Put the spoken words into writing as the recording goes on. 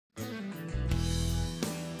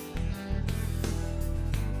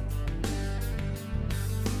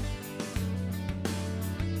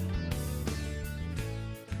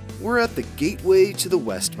We're at the gateway to the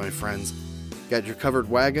West, my friends. Got your covered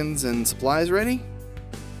wagons and supplies ready?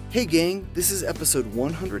 Hey gang, this is episode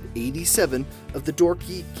 187 of the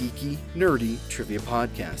Dorky, Geeky, Nerdy Trivia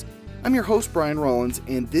Podcast. I'm your host, Brian Rollins,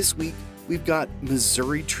 and this week we've got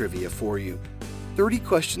Missouri trivia for you. 30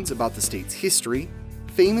 questions about the state's history,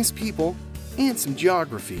 famous people, and some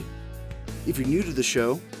geography. If you're new to the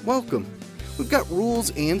show, welcome. We've got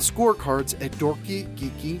rules and scorecards at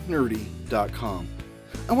dorkygeekynerdy.com.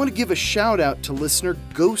 I want to give a shout out to listener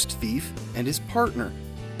Ghost Thief and his partner.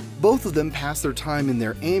 Both of them pass their time in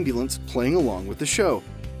their ambulance playing along with the show.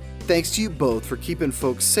 Thanks to you both for keeping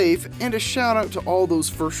folks safe, and a shout out to all those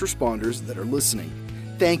first responders that are listening.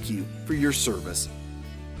 Thank you for your service.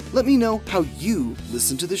 Let me know how you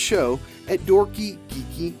listen to the show at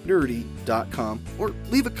dorkygeekynerdy.com or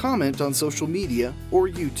leave a comment on social media or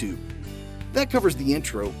YouTube. That covers the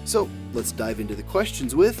intro, so let's dive into the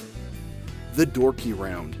questions with the Dorky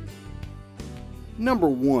Round. Number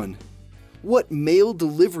 1. What mail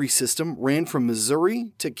delivery system ran from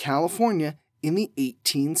Missouri to California in the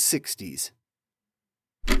 1860s?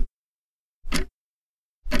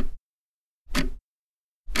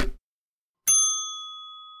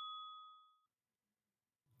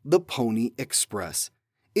 The Pony Express.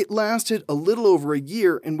 It lasted a little over a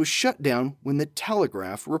year and was shut down when the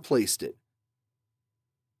telegraph replaced it.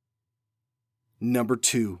 Number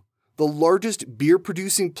 2. The largest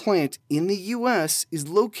beer-producing plant in the U.S. is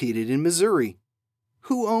located in Missouri.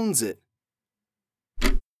 Who owns it?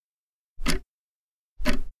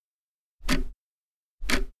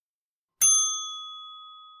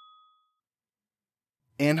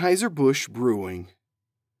 Anheuser-Busch Brewing.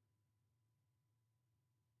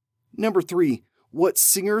 Number 3. What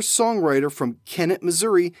singer-songwriter from Kennett,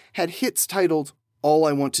 Missouri had hits titled All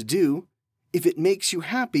I Want to Do, If It Makes You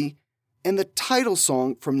Happy, and the title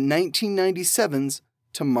song from 1997's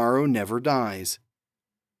Tomorrow Never Dies?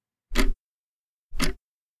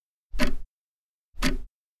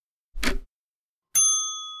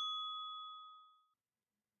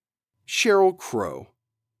 Sheryl Crow.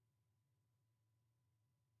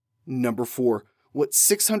 Number 4. What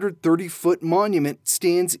 630-foot monument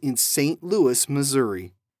stands in St. Louis,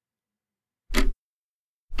 Missouri?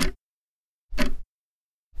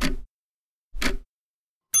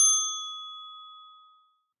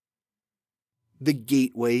 The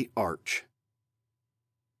Gateway Arch.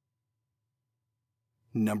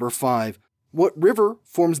 Number 5. What river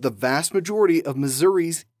forms the vast majority of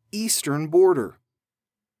Missouri's eastern border?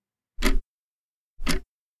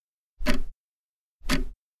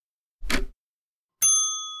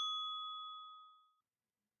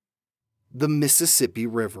 The Mississippi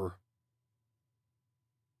River.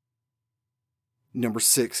 Number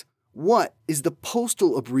 6. What is the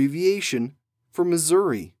postal abbreviation for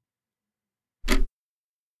Missouri?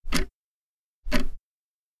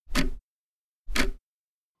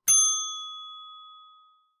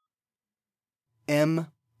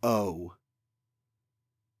 M.O.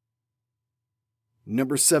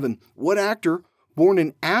 Number 7. What actor, born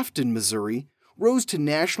in Afton, Missouri, rose to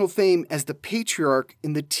national fame as the patriarch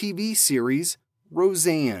in the TV series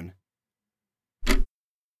Roseanne?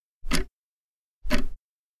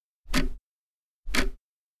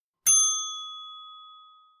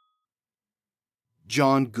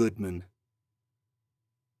 John Goodman.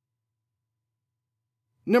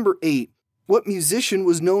 Number 8. What musician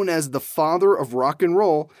was known as the father of rock and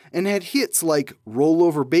roll and had hits like Roll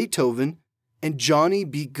Over Beethoven and Johnny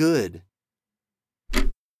Be Good?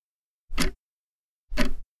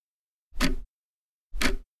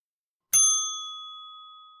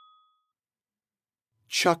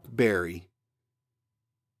 Chuck Berry.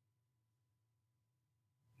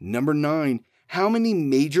 Number 9. How many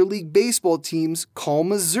Major League Baseball teams call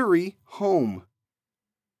Missouri home?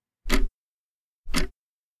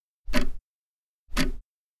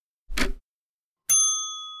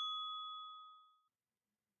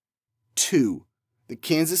 Two. The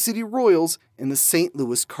Kansas City Royals and the St.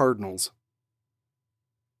 Louis Cardinals.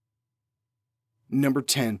 Number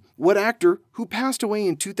 10. What actor, who passed away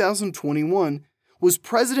in 2021, was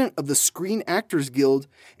president of the Screen Actors Guild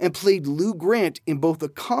and played Lou Grant in both a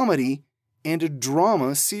comedy and a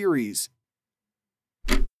drama series?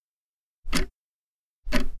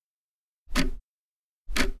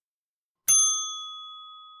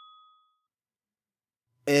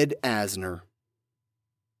 Ed Asner.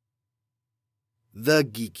 The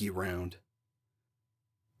Geeky Round.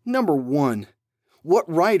 Number 1. What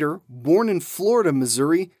writer, born in Florida,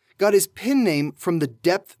 Missouri, got his pen name from the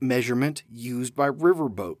depth measurement used by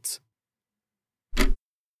riverboats?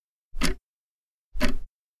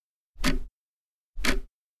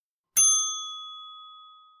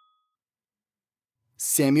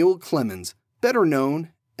 Samuel Clemens, better known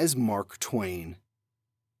as Mark Twain.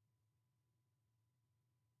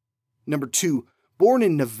 Number 2. Born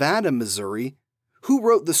in Nevada, Missouri, who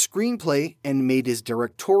wrote the screenplay and made his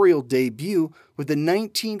directorial debut with the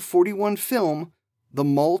 1941 film The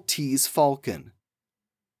Maltese Falcon.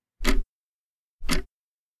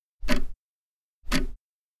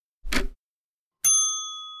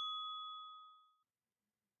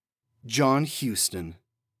 John Huston.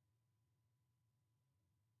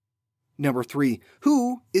 Number 3.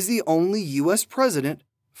 Who is the only U.S. president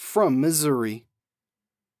from Missouri?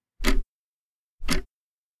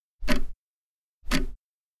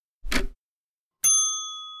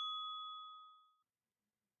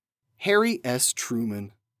 Harry S.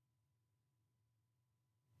 Truman.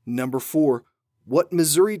 Number 4. What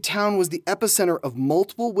Missouri town was the epicenter of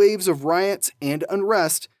multiple waves of riots and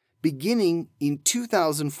unrest beginning in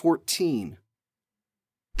 2014?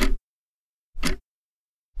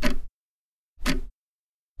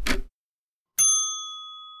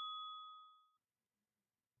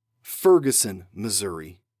 Ferguson,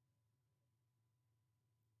 Missouri.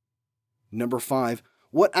 Number 5.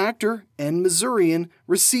 What actor and Missourian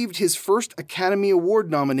received his first Academy Award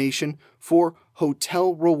nomination for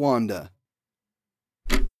Hotel Rwanda?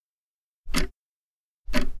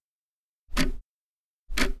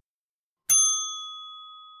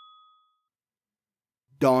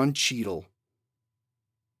 Don Cheadle.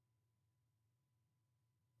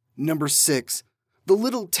 Number 6. The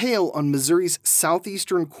little tail on Missouri's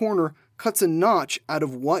southeastern corner cuts a notch out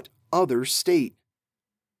of what other state?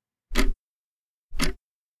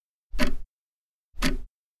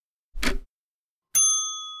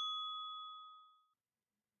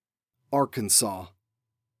 Arkansas.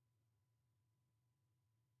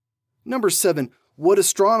 Number 7. What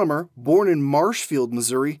astronomer born in Marshfield,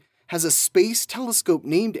 Missouri, has a space telescope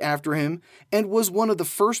named after him and was one of the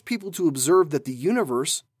first people to observe that the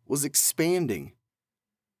universe was expanding?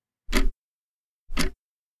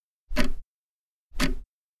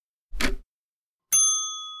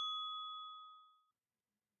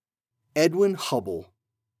 Edwin Hubble.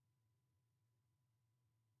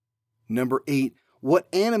 Number 8.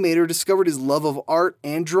 What animator discovered his love of art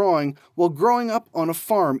and drawing while growing up on a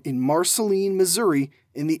farm in Marceline, Missouri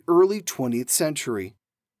in the early 20th century?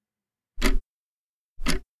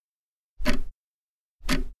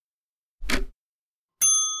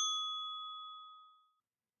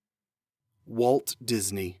 Walt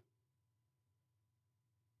Disney.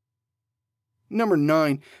 Number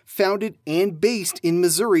 9. Founded and based in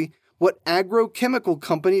Missouri, what agrochemical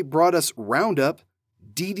company brought us Roundup,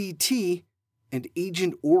 DDT, and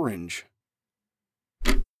Agent Orange?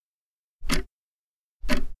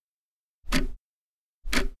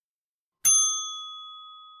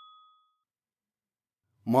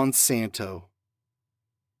 Monsanto.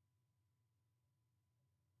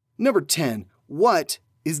 Number 10. What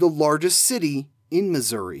is the largest city in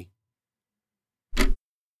Missouri?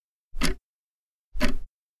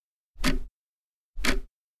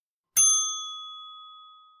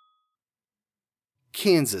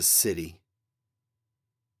 Kansas City.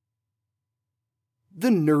 The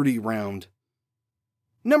Nerdy Round.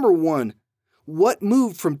 Number 1. What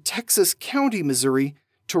moved from Texas County, Missouri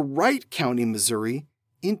to Wright County, Missouri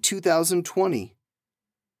in 2020?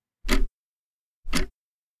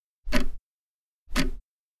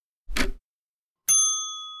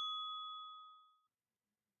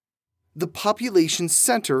 The population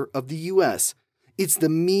center of the U.S. It's the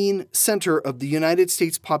mean center of the United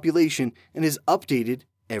States population and is updated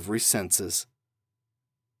every census.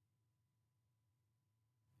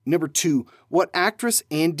 Number 2. What actress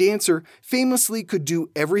and dancer famously could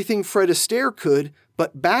do everything Fred Astaire could,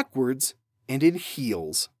 but backwards and in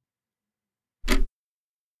heels?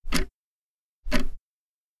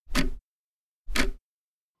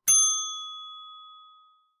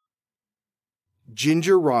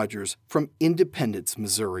 Ginger Rogers from Independence,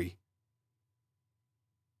 Missouri.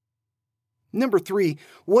 Number 3.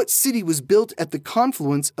 What city was built at the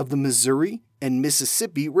confluence of the Missouri and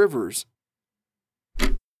Mississippi rivers?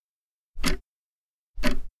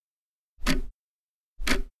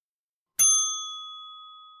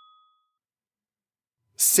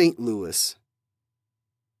 St. Louis.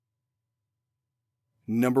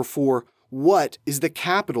 Number 4. What is the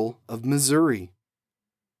capital of Missouri?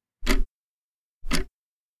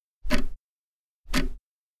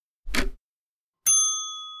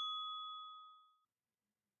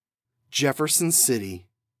 Jefferson City.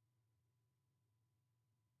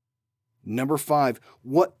 Number 5.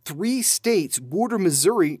 What 3 states border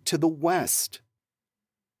Missouri to the west?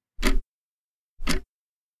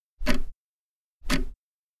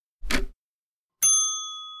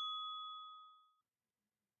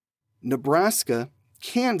 Nebraska,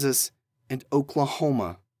 Kansas, and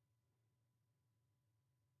Oklahoma.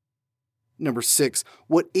 Number 6.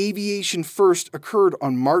 What aviation first occurred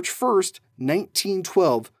on March 1st,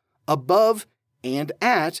 1912, above and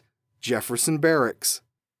at Jefferson Barracks?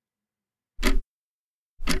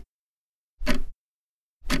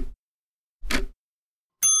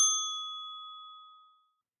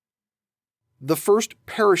 The first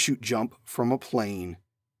parachute jump from a plane.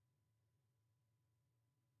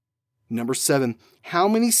 Number 7. How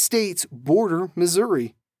many states border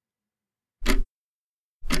Missouri?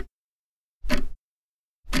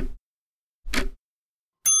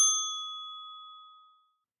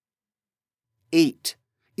 Eight.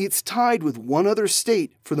 It's tied with one other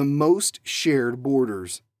state for the most shared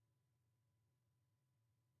borders.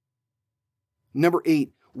 Number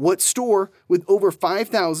 8. What store with over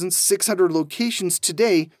 5,600 locations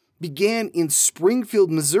today began in Springfield,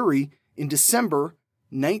 Missouri in December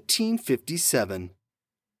 1957?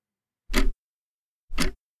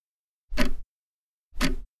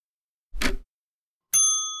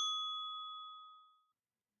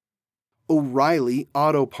 O'Reilly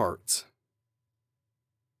Auto Parts.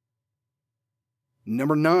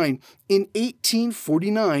 Number 9. In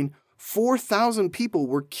 1849, 4,000 people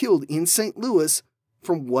were killed in St. Louis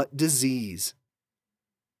from what disease?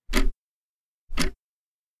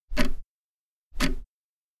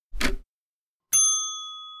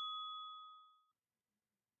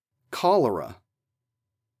 Cholera.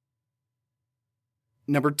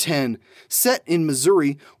 Number 10. Set in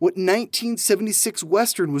Missouri, what 1976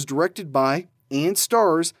 Western was directed by and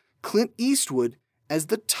stars Clint Eastwood as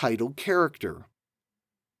the title character?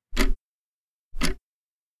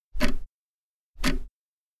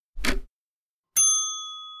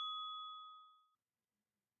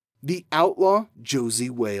 The Outlaw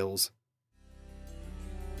Josie Wales.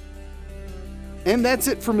 And that's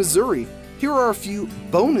it for Missouri. Here are a few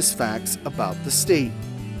bonus facts about the state.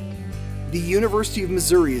 The University of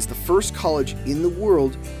Missouri is the first college in the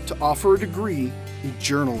world to offer a degree in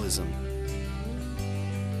journalism.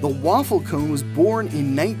 The waffle cone was born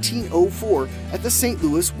in 1904 at the St.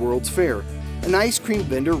 Louis World's Fair. An ice cream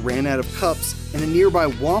vendor ran out of cups, and a nearby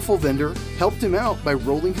waffle vendor helped him out by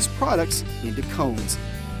rolling his products into cones.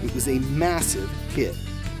 It was a massive hit.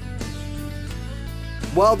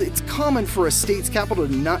 While it's common for a state's capital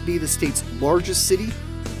to not be the state's largest city,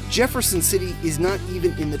 Jefferson City is not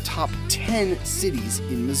even in the top 10 cities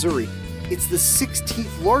in Missouri. It's the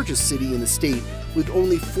 16th largest city in the state with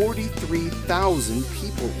only 43,000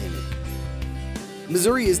 people in it.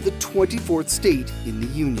 Missouri is the 24th state in the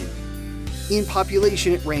Union. In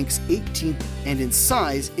population, it ranks 18th, and in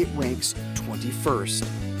size, it ranks 21st.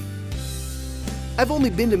 I've only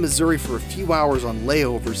been to Missouri for a few hours on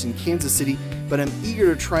layovers in Kansas City, but I'm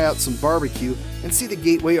eager to try out some barbecue and see the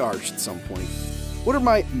Gateway Arch at some point. What are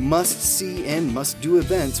my must-see and must-do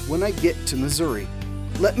events when I get to Missouri?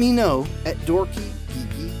 Let me know at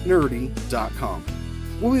dorkygeekynerdy.com.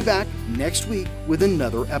 We'll be back next week with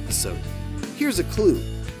another episode. Here's a clue.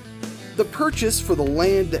 The purchase for the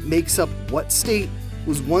land that makes up what state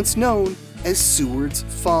was once known as Seward's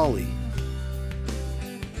Folly.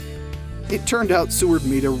 It turned out Seward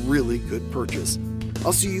made a really good purchase.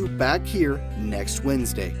 I'll see you back here next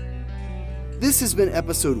Wednesday. This has been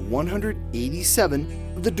episode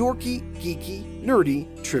 187 of the Dorky, Geeky, Nerdy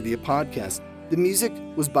Trivia Podcast. The music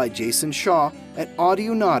was by Jason Shaw at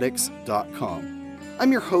Audionautics.com.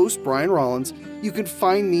 I'm your host, Brian Rollins. You can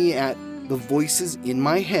find me at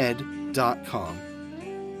thevoicesinmyhead.com.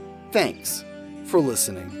 Thanks for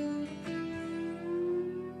listening.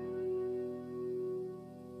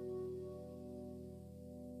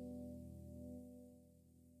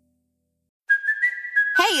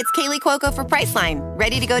 Hey, it's Kaylee Cuoco for Priceline.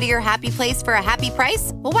 Ready to go to your happy place for a happy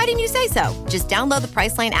price? Well, why didn't you say so? Just download the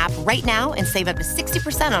Priceline app right now and save up to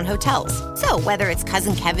 60% on hotels. So whether it's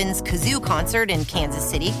Cousin Kevin's Kazoo Concert in Kansas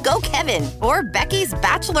City, go Kevin, or Becky's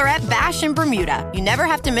Bachelorette Bash in Bermuda, you never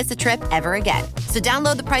have to miss a trip ever again. So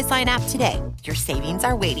download the Priceline app today. Your savings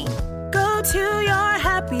are waiting. Go to your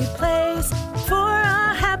happy place for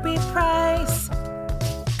a happy price.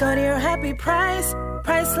 Go to your happy price,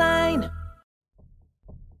 Priceline.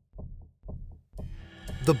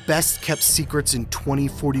 The best-kept secrets in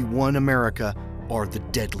 2041 America are the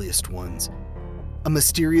deadliest ones. A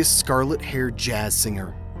mysterious scarlet-haired jazz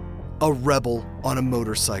singer, a rebel on a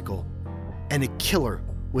motorcycle, and a killer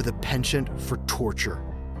with a penchant for torture.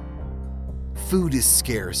 Food is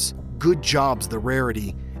scarce, good jobs the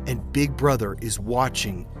rarity, and Big Brother is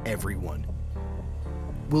watching everyone.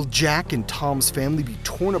 Will Jack and Tom's family be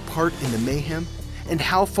torn apart in the mayhem? And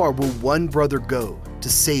how far will one brother go to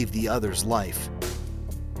save the other's life?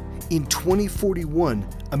 In 2041,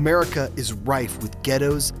 America is rife with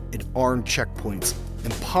ghettos and armed checkpoints,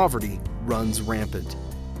 and poverty runs rampant.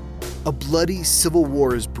 A bloody civil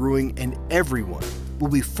war is brewing, and everyone will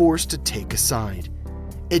be forced to take a side.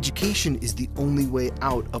 Education is the only way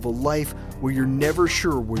out of a life where you're never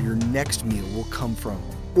sure where your next meal will come from,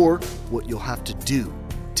 or what you'll have to do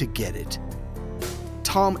to get it.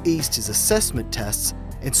 Tom aced his assessment tests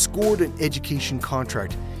and scored an education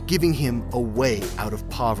contract, giving him a way out of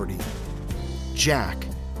poverty. Jack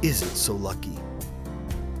isn't so lucky.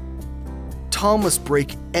 Tom must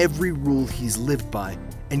break every rule he's lived by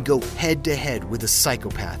and go head-to-head with a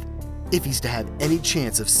psychopath if he's to have any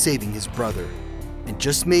chance of saving his brother, and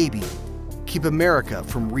just maybe keep America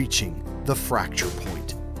from reaching the fracture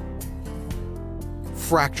point.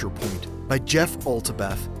 Fracture Point by Jeff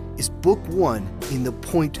Altabef is book 1 in the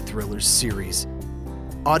Point Thrillers series.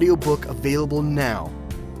 Audiobook available now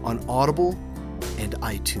on Audible and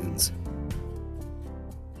iTunes.